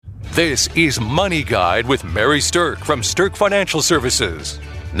This is Money Guide with Mary Sterk from Sterk Financial Services.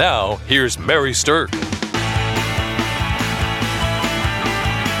 Now, here's Mary Sterk.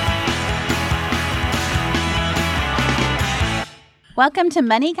 Welcome to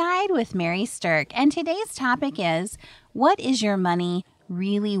Money Guide with Mary Sterk. And today's topic is, what is your money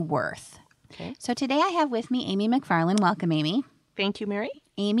really worth? Okay. So today I have with me Amy McFarland. Welcome, Amy. Thank you, Mary.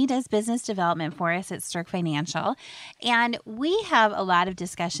 Amy does business development for us at Sterk Financial, and we have a lot of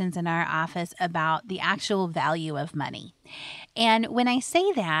discussions in our office about the actual value of money. And when I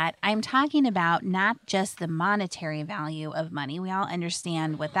say that, I'm talking about not just the monetary value of money. We all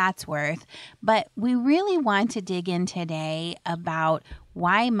understand what that's worth, but we really want to dig in today about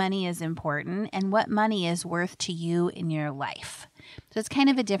why money is important and what money is worth to you in your life. So it's kind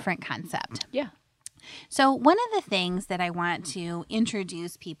of a different concept. Yeah. So one of the things that I want to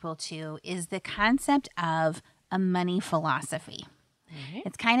introduce people to is the concept of a money philosophy. Okay.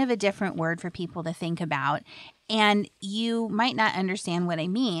 It's kind of a different word for people to think about, and you might not understand what I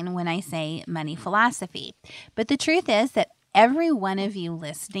mean when I say money philosophy. But the truth is that every one of you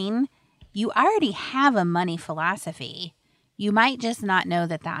listening, you already have a money philosophy. You might just not know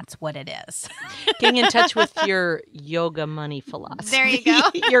that that's what it is. Getting in touch with your yoga money philosophy. There you go.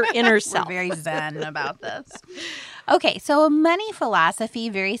 Your inner self. We're very zen about this. Okay, so a money philosophy,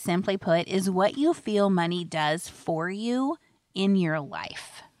 very simply put, is what you feel money does for you in your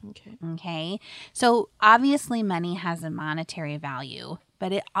life. Okay? So obviously money has a monetary value,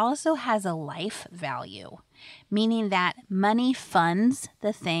 but it also has a life value, meaning that money funds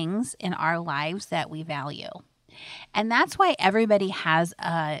the things in our lives that we value. And that's why everybody has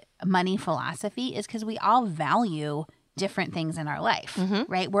a money philosophy, is because we all value different things in our life,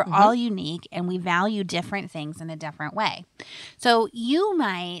 right? We're all unique and we value different things in a different way. So you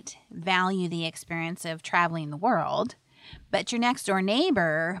might value the experience of traveling the world, but your next door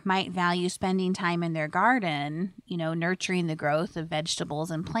neighbor might value spending time in their garden, nurturing the growth of vegetables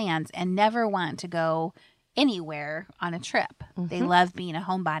and plants, and never want to go anywhere on a trip. They love being a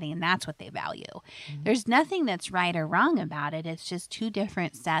homebody, and that's what they value. There's nothing that's right or wrong about it. It's just two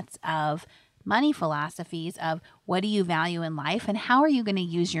different sets of money philosophies of what do you value in life and how are you going to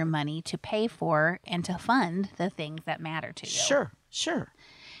use your money to pay for and to fund the things that matter to you. Sure.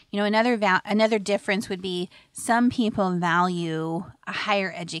 Another difference would be some people value a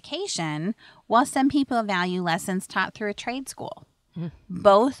higher education while some people value lessons taught through a trade school.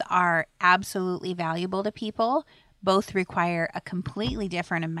 Both are absolutely valuable to people. Both require a completely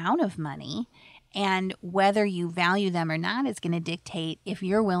different amount of money. And whether you value them or not is going to dictate if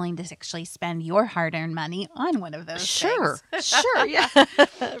you're willing to actually spend your hard-earned money on one of those things. Sure, yeah.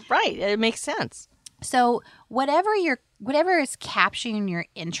 Right, it makes sense. So whatever is capturing your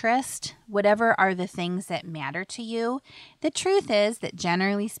interest, whatever are the things that matter to you, the truth is that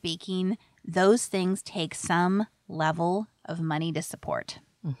generally speaking, those things take some level of money to support,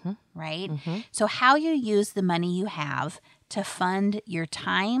 right? So how you use the money you have to fund your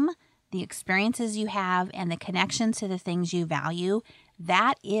time, the experiences you have, and the connections to the things you value,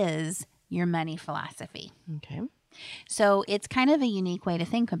 that is your money philosophy. Okay. So it's kind of a unique way to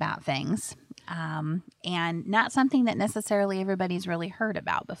think about things, and not something that necessarily everybody's really heard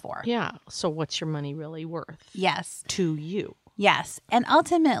about before. Yeah. So what's your money really worth? Yes. To you. Yes. And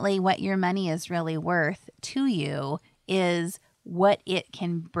ultimately what your money is really worth to you is what it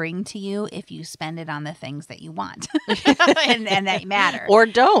can bring to you if you spend it on the things that you want and that matter. Or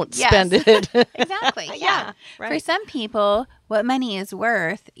don't spend it. Exactly. Yeah. Right. For some people, what money is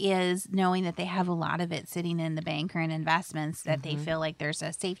worth is knowing that they have a lot of it sitting in the bank or in investments that they feel like there's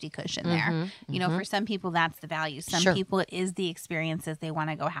a safety cushion there. For some people, that's the value. Some people, it is the experiences they want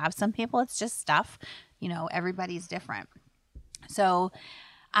to go have. Some people, it's just stuff. Everybody's different. So,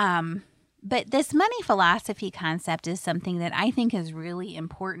 but this money philosophy concept is something that I think is really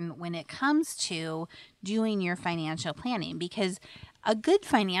important when it comes to doing your financial planning, because a good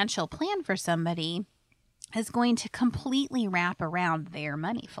financial plan for somebody is going to completely wrap around their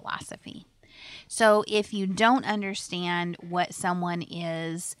money philosophy. So if you don't understand what someone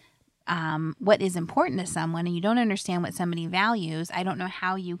is, what is important to someone, and you don't understand what somebody values, I don't know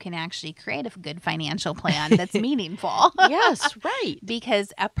how you can actually create a good financial plan that's meaningful. Yes, right.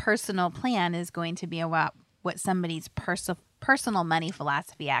 Because a personal plan is going to be about what somebody's personal money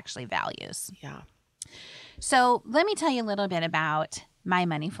philosophy actually values. Yeah. So let me tell you a little bit about my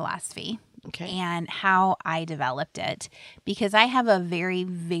money philosophy. Okay. And how I developed it, because I have a very,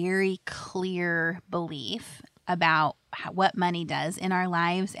 very clear belief about what money does in our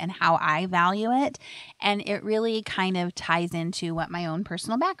lives and how I value it. And it really kind of ties into what my own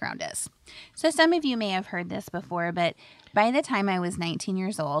personal background is. So some of you may have heard this before, but by the time I was 19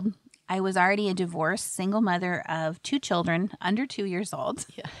 years old, I was already a divorced single mother of 2 children under 2 years old.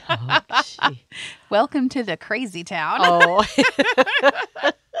 Yeah. Oh, gee. Welcome to the crazy town. Oh.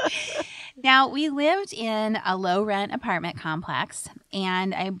 Now, we lived in a low-rent apartment complex,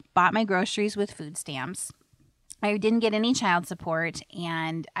 and I bought my groceries with food stamps. I didn't get any child support,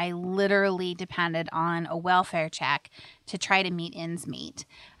 and I literally depended on a welfare check to try to meet ends meet.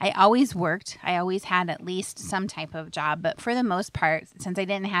 I always worked. I always had at least some type of job, but for the most part, since I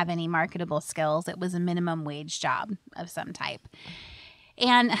didn't have any marketable skills, it was a minimum wage job of some type.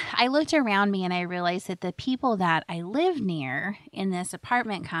 And I looked around me and I realized that the people that I lived near in this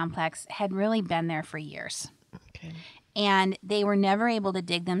apartment complex had really been there for years. Okay. And they were never able to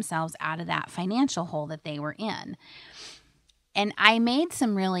dig themselves out of that financial hole that they were in. And I made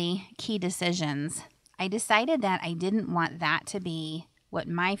some really key decisions. I decided that I didn't want that to be what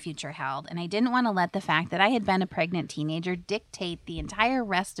my future held. And I didn't want to let the fact that I had been a pregnant teenager dictate the entire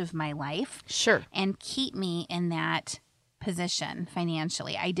rest of my life. Sure. And keep me in that position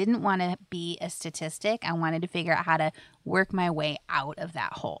financially. I didn't want to be a statistic. I wanted to figure out how to work my way out of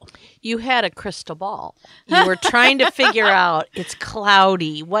that hole. You had a crystal ball. You were trying to figure out, it's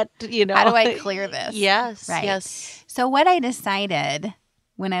cloudy. What, How do I clear this? Yes. Right. Yes. So what I decided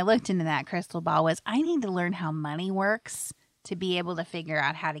when I looked into that crystal ball was I need to learn how money works to be able to figure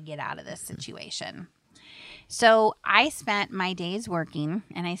out how to get out of this situation. So I spent my days working,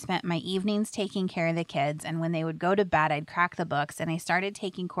 and I spent my evenings taking care of the kids. And when they would go to bed, I'd crack the books, and I started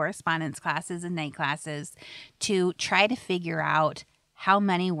taking correspondence classes and night classes to try to figure out how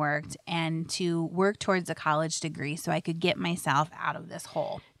money worked and to work towards a college degree so I could get myself out of this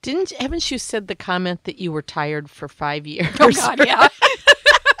hole. Haven't you said the comment that you were tired for 5 years? Oh, God, yeah.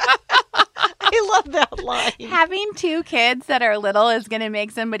 I love that line. Having 2 kids that are little is going to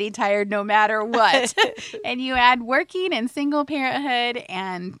make somebody tired no matter what. And you add working and single parenthood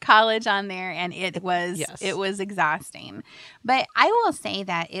and college on there, and it was exhausting. But I will say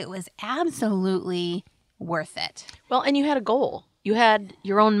that it was absolutely worth it. Well, and you had a goal. You had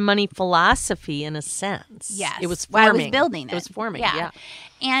your own money philosophy in a sense. Yes. It was forming. Well, I was building it. It was forming, yeah.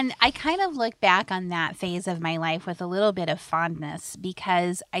 And I kind of look back on that phase of my life with a little bit of fondness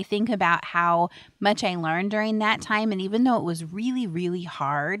because I think about how much I learned during that time. And even though it was really, really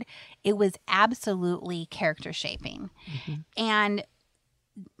hard, it was absolutely character shaping. Mm-hmm. And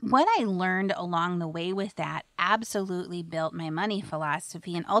what I learned along the way with that absolutely built my money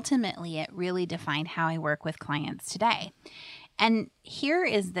philosophy. And ultimately, it really defined how I work with clients today. And here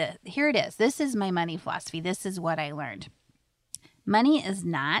it is. This is my money philosophy. This is what I learned. Money is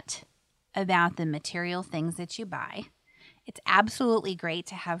not about the material things that you buy. It's absolutely great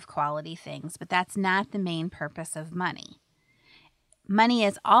to have quality things, but that's not the main purpose of money. Money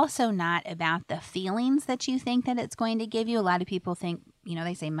is also not about the feelings that you think that it's going to give you. A lot of people think,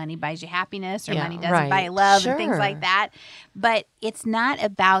 they say money buys you happiness or money doesn't buy love and things like that. But it's not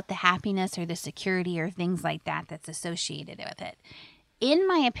about the happiness or the security or things like that that's associated with it. In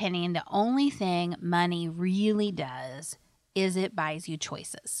my opinion, the only thing money really does is it buys you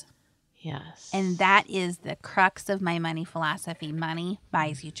choices. Yes. And that is the crux of my money philosophy. Money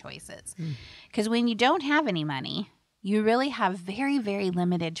buys you choices. Because when you don't have any money, you really have very, very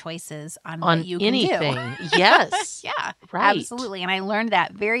limited choices on what you can anything. do. Yes. Yeah, right. Absolutely. And I learned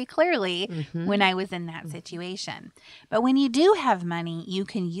that very clearly when I was in that situation. But when you do have money, you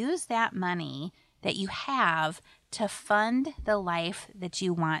can use that money that you have to fund the life that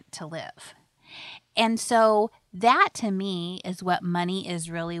you want to live. And so that to me is what money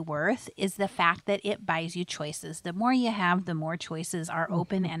is really worth, is the fact that it buys you choices. The more you have, the more choices are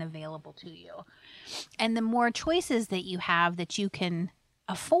open and available to you. And the more choices that you have that you can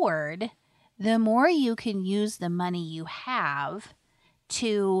afford, the more you can use the money you have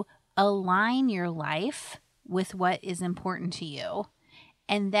to align your life with what is important to you.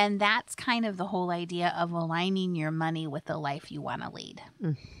 And then that's kind of the whole idea of aligning your money with the life you want to lead.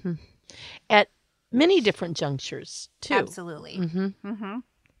 Mm-hmm. At many different junctures, too. Absolutely. Mm-hmm.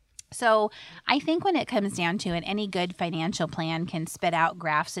 So I think when it comes down to it, any good financial plan can spit out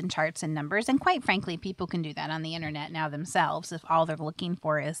graphs and charts and numbers. And quite frankly, people can do that on the internet now themselves if all they're looking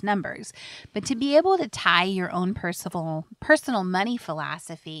for is numbers. But to be able to tie your own personal money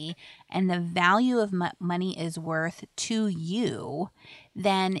philosophy and the value of money is worth to you,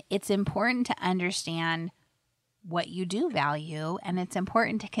 then it's important to understand what you do value, and it's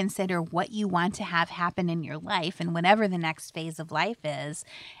important to consider what you want to have happen in your life and whatever the next phase of life is,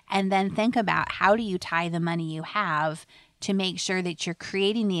 and then think about how do you tie the money you have to make sure that you're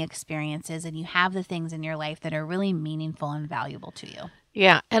creating the experiences and you have the things in your life that are really meaningful and valuable to you.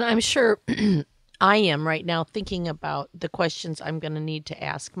 Yeah, and I'm sure I am right now thinking about the questions I'm going to need to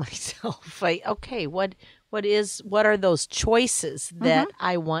ask myself. Like, okay, what are those choices that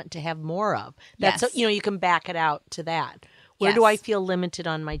I want to have more of? That's Yes. you can back it out to that. Where do I Yes. feel limited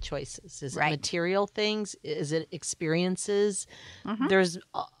on my choices? Is it material things? Is it experiences? There's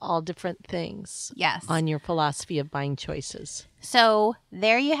all different things Yes. on your philosophy of buying choices. So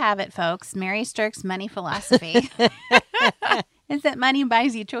there you have it, folks. Mary Sterk's money philosophy is that money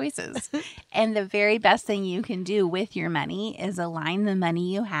buys you choices. And the very best thing you can do with your money is align the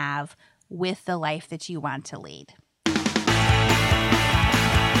money you have with the life that you want to lead.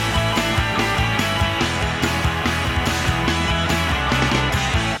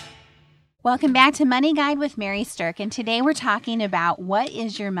 Welcome back to Money Guide with Mary Sterk, and today we're talking about what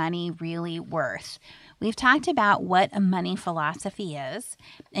is your money really worth. We've talked about what a money philosophy is,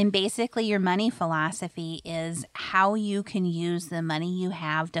 and basically your money philosophy is how you can use the money you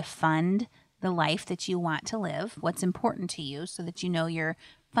have to fund the life that you want to live, what's important to you, so that you know you're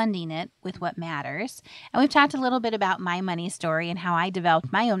funding it with what matters. And we've talked a little bit about my money story and how I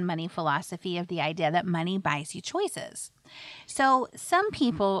developed my own money philosophy of the idea that money buys you choices. So some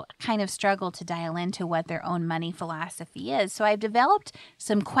people kind of struggle to dial into what their own money philosophy is. So I've developed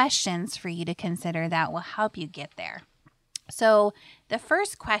some questions for you to consider that will help you get there. So the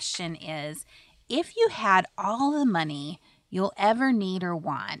first question is, if you had all the money you'll ever need or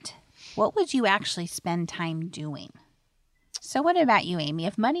want, what would you actually spend time doing? So what about you, Amy?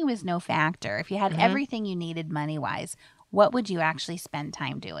 If money was no factor, if you had everything you needed money-wise, what would you actually spend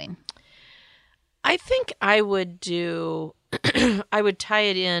time doing? I think I would I would tie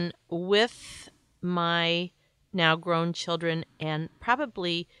it in with my now grown children and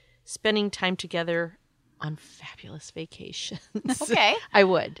probably spending time together on fabulous vacations. Okay. I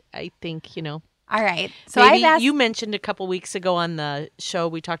would. I think, All right. So maybe I've asked... you mentioned a couple weeks ago on the show,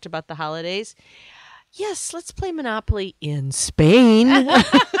 we talked about the holidays. Yes, let's play Monopoly in Spain.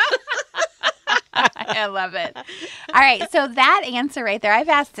 I love it. All right. So that answer right there, I've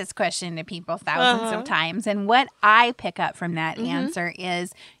asked this question to people thousands of times. And what I pick up from that answer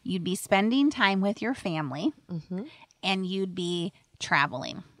is you'd be spending time with your family and you'd be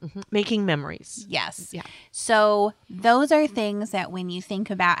traveling. Making memories. Yes. Yeah. So those are things that when you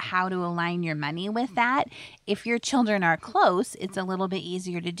think about how to align your money with that, if your children are close, it's a little bit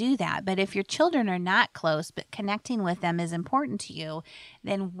easier to do that. But if your children are not close, but connecting with them is important to you,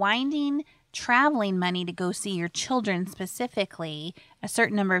 then winding traveling money to go see your children specifically a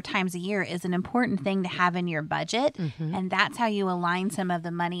certain number of times a year is an important thing to have in your budget. And that's how you align some of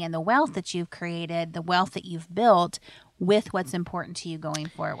the money and the wealth that you've created, the wealth that you've built with what's important to you going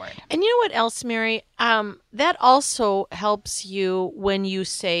forward. And you know what else, Mary? That also helps you when you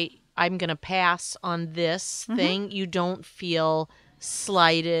say, I'm going to pass on this thing. You don't feel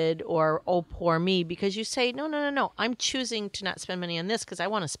slighted or, oh, poor me, because you say, no. I'm choosing to not spend money on this because I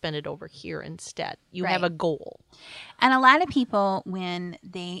want to spend it over here instead. You have a goal. And a lot of people, when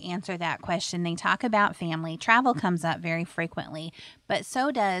they answer that question, they talk about family. Travel comes up very frequently, but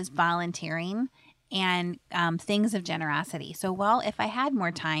so does volunteering and things of generosity. So, well, if I had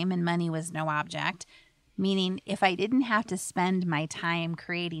more time and money was no object, meaning if I didn't have to spend my time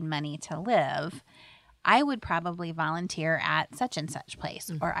creating money to live, I would probably volunteer at such and such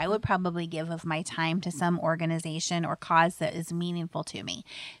place, or I would probably give of my time to some organization or cause that is meaningful to me.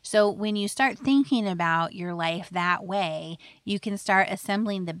 So when you start thinking about your life that way, you can start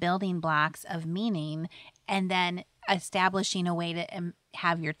assembling the building blocks of meaning and then establishing a way to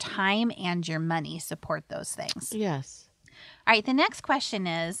have your time and your money support those things. Yes. All right. The next question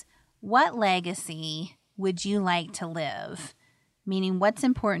is, what legacy would you like to live? Meaning, what's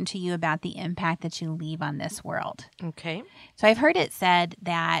important to you about the impact that you leave on this world? Okay. So I've heard it said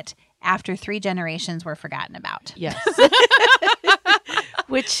that after 3 generations, we're forgotten about. Yes.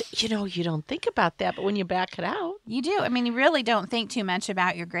 Which, you don't think about that, but when you back it out. You do. I mean, you really don't think too much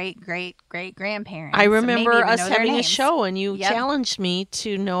about your great-great-great-grandparents. I remember us having a names. show and you challenged me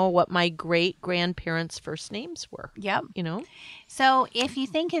to know what my great-grandparents' first names were. Yep. So if you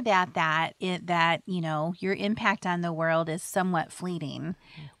think about that, your impact on the world is somewhat fleeting.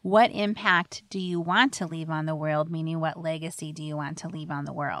 What impact do you want to leave on the world? Meaning, what legacy do you want to leave on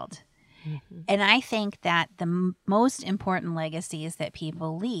the world? And I think that the most important legacies that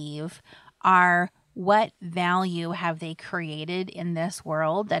people leave are what value have they created in this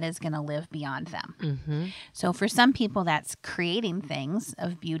world that is going to live beyond them. So for some people, that's creating things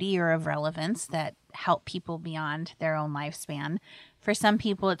of beauty or of relevance that help people beyond their own lifespan. For some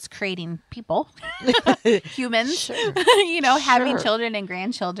people, it's creating people, humans, having children and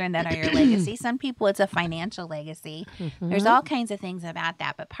grandchildren that are your legacy. Some people, it's a financial legacy. There's all kinds of things about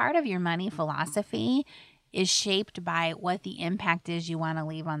that. But part of your money philosophy is shaped by what the impact is you want to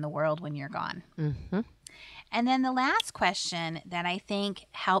leave on the world when you're gone. And then the last question that I think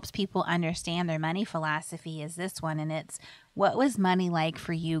helps people understand their money philosophy is this one, and it's, what was money like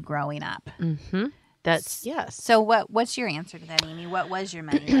for you growing up? That's, yes. So what's your answer to that, Amy? What was your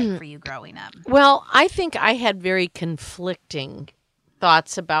money like for you growing up? Well, I think I had very conflicting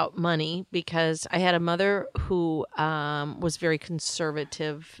thoughts about money because I had a mother who was very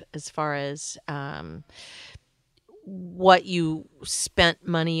conservative as far as what you spent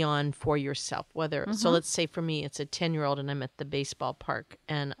money on for yourself. So let's say for me, it's a 10-year-old and I'm at the baseball park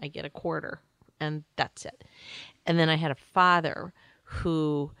and I get a quarter and that's it. And then I had a father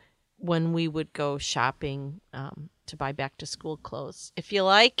who, when we would go shopping to buy back to school clothes, if you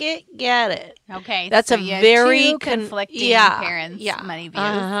like it, get it. Okay, that's so a you had very two conflicting parents' money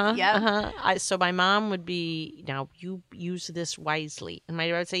views. So my mom would be, now you use this wisely, and my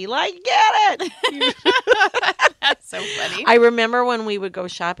dad would say, you like it, get it. That's so funny. I remember when we would go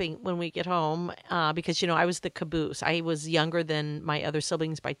shopping when we get home, because I was the caboose. I was younger than my other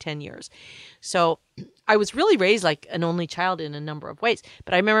siblings by 10 years, so I was really raised like an only child in a number of ways.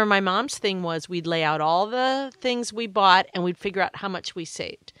 But I remember my mom's thing was we'd lay out all the things we bought and we'd figure out how much we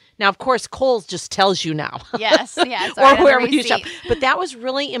saved. Now, of course, Kohl's just tells you now. Yes. Or wherever you shop. But that was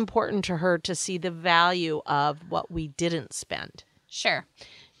really important to her to see the value of what we didn't spend. Sure.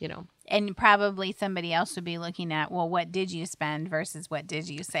 And probably somebody else would be looking at, well, what did you spend versus what did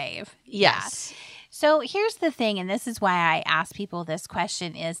you save? Yes. Yeah. So here's the thing, and this is why I ask people this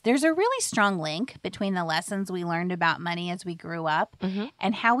question, is there's a really strong link between the lessons we learned about money as we grew up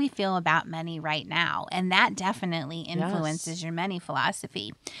and how we feel about money right now. And that definitely influences your money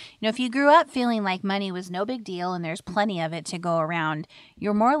philosophy. If you grew up feeling like money was no big deal and there's plenty of it to go around,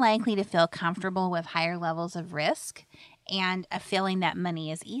 you're more likely to feel comfortable with higher levels of risk and a feeling that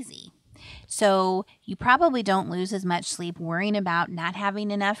money is easy. So you probably don't lose as much sleep worrying about not having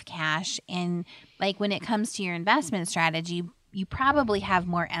enough cash. And like when it comes to your investment strategy, you probably have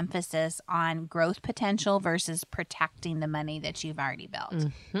more emphasis on growth potential versus protecting the money that you've already built.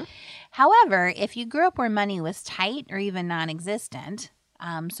 However, if you grew up where money was tight or even non-existent,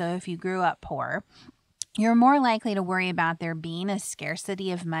 so if you grew up poor, you're more likely to worry about there being a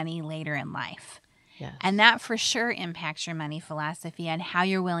scarcity of money later in life. Yes. And that for sure impacts your money philosophy and how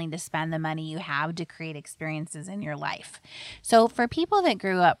you're willing to spend the money you have to create experiences in your life. So for people that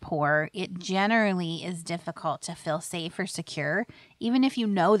grew up poor, it generally is difficult to feel safe or secure, even if you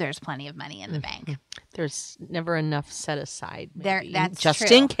know there's plenty of money in the bank. There's never enough set aside. That's just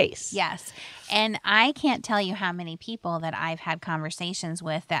true. in case. Yes. And I can't tell you how many people that I've had conversations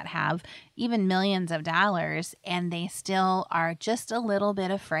with that have even millions of dollars and they still are just a little bit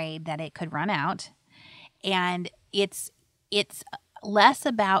afraid that it could run out. And it's less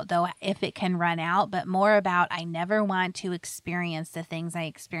about, though, if it can run out, but more about I never want to experience the things I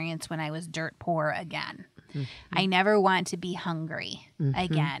experienced when I was dirt poor again. I never want to be hungry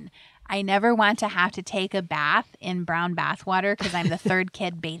again. I never want to have to take a bath in brown bath water because I'm the third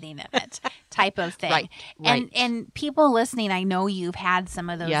kid bathing in it, type of thing. Right. And people listening, I know you've had some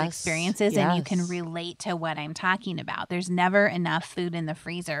of those experiences and you can relate to what I'm talking about. There's never enough food in the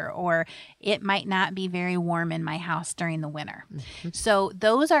freezer, or it might not be very warm in my house during the winter. So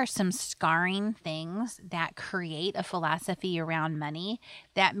those are some scarring things that create a philosophy around money.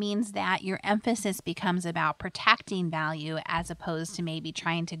 That means that your emphasis becomes about protecting value as opposed to maybe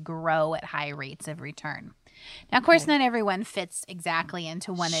trying to grow at high rates of return. Now, of course, not everyone fits exactly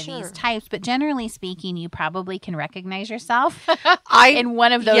into one of these types, but generally speaking, you probably can recognize yourself in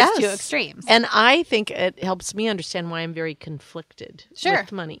one of those two extremes. And I think it helps me understand why I'm very conflicted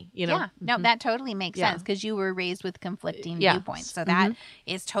with money. Yeah, no, that totally makes sense because you were raised with conflicting viewpoints. So that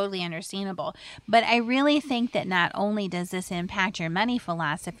is totally understandable. But I really think that not only does this impact your money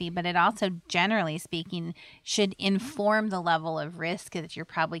philosophy, but it also, generally speaking, should inform the level of risk that you're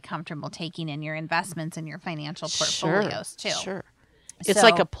probably comfortable taking in your investments and your financial portfolios too. Sure. It's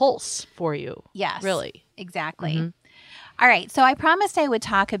like a pulse for you. Yes. Really. Exactly. All right. So I promised I would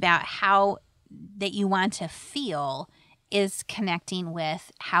talk about how that you want to feel is connecting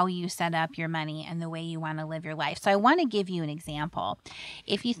with how you set up your money and the way you want to live your life. So I want to give you an example.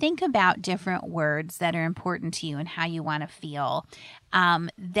 If you think about different words that are important to you and how you want to feel,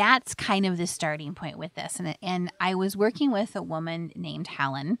 that's kind of the starting point with this. And I was working with a woman named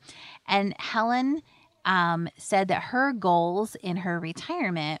Helen, and Helen said that her goals in her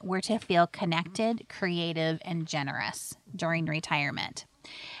retirement were to feel connected, creative, and generous during retirement.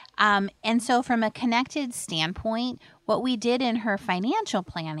 And so from a connected standpoint, what we did in her financial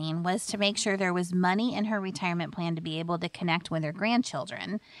planning was to make sure there was money in her retirement plan to be able to connect with her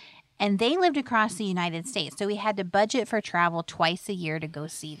grandchildren. And they lived across the United States, so we had to budget for travel twice a year to go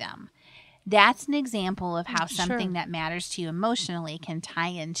see them. That's an example of how something that matters to you emotionally can tie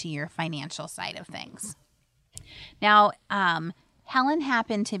into your financial side of things. Now, Helen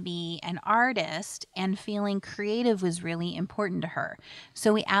happened to be an artist, and feeling creative was really important to her.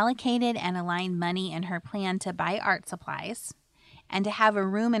 So we allocated and aligned money in her plan to buy art supplies and to have a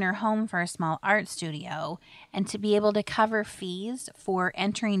room in her home for a small art studio and to be able to cover fees for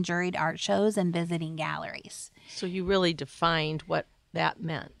entering juried art shows and visiting galleries. So you really defined what that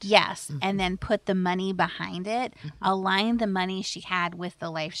meant. Yes, and then put the money behind it, aligned the money she had with the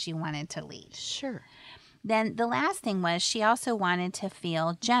life she wanted to lead. Sure. Then the last thing was she also wanted to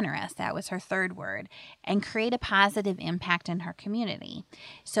feel generous. That was her third word, and create a positive impact in her community.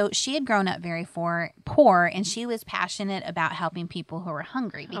 So she had grown up very poor, and she was passionate about helping people who were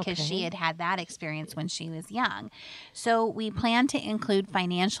hungry because she had had that experience when she was young. So we planned to include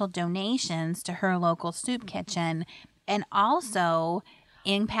financial donations to her local soup kitchen and also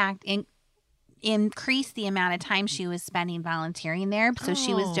increase the amount of time she was spending volunteering there. So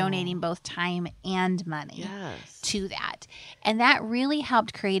she was donating both time and money to that. And that really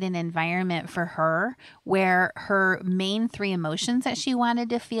helped create an environment for her where her main three emotions that she wanted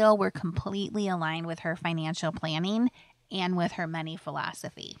to feel were completely aligned with her financial planning and with her money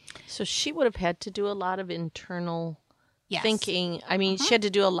philosophy. So she would have had to do a lot of internal thinking. I mean, she had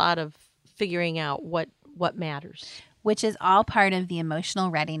to do a lot of figuring out what matters. Which is all part of the emotional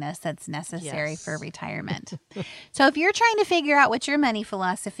readiness that's necessary for retirement. So if you're trying to figure out what your money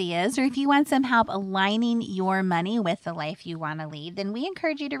philosophy is, or if you want some help aligning your money with the life you want to lead, then we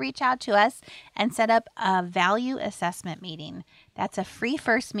encourage you to reach out to us and set up a value assessment meeting. That's a free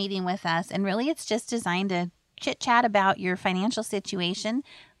first meeting with us, and really it's just designed to chit-chat about your financial situation,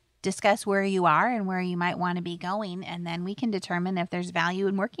 discuss where you are and where you might want to be going, and then we can determine if there's value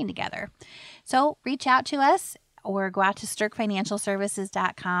in working together. So reach out to us, or go out to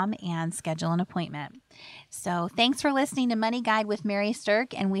SterkFinancialServices.com and schedule an appointment. So thanks for listening to Money Guide with Mary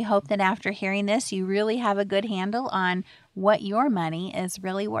Sterk, and we hope that after hearing this, you really have a good handle on what your money is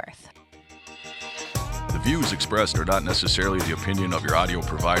really worth. The views expressed are not necessarily the opinion of your audio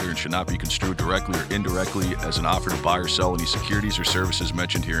provider and should not be construed directly or indirectly as an offer to buy or sell any securities or services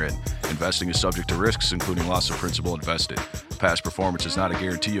mentioned herein. Investing is subject to risks, including loss of principal invested. Past performance is not a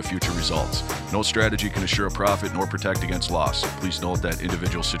guarantee of future results. No strategy can assure a profit nor protect against loss. Please note that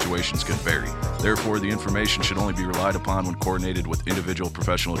individual situations can vary. Therefore, the information should only be relied upon when coordinated with individual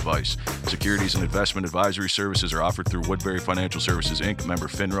professional advice. Securities and investment advisory services are offered through Woodbury Financial Services, Inc., member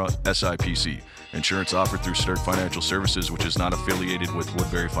FINRA, SIPC. Insurance offered through Sterk Financial Services, which is not affiliated with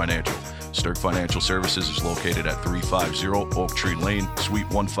Woodbury Financial. Sterk Financial Services is located at 350 Oak Tree Lane, Suite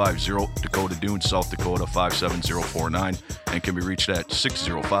 150, Dakota Dunes, South Dakota 57049, and can be reached at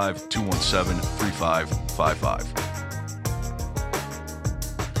 605-217-3555.